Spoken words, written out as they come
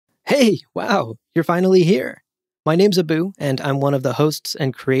Hey, wow, you're finally here. My name's Abu, and I'm one of the hosts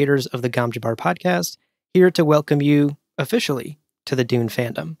and creators of the Gamjabar podcast, here to welcome you, officially, to the Dune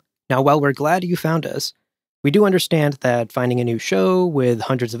fandom. Now, while we're glad you found us, we do understand that finding a new show with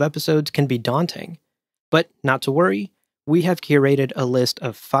hundreds of episodes can be daunting. But not to worry, we have curated a list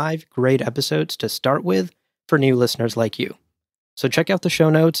of 5 great episodes to start with for new listeners like you. So check out the show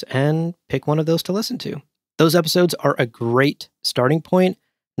notes and pick one of those to listen to. Those episodes are a great starting point,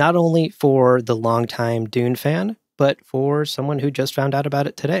 not only for the longtime Dune fan, but for someone who just found out about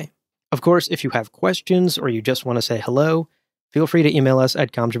it today. Of course, if you have questions or you just want to say hello, feel free to email us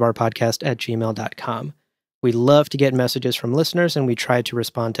at gamjabarpodcast@gmail.com. We love to get messages from listeners, and we try to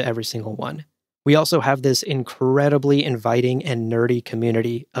respond to every single one. We also have this incredibly inviting and nerdy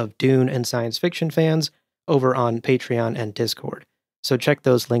community of Dune and science fiction fans over on Patreon and Discord, so check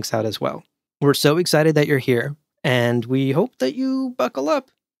those links out as well. We're so excited that you're here, and we hope that you buckle up,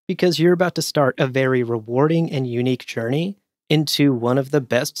 because you're about to start a very rewarding and unique journey into one of the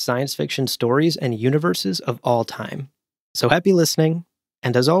best science fiction stories and universes of all time. So happy listening,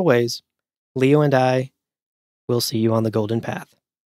 and as always, Leo and I will see you on the golden path.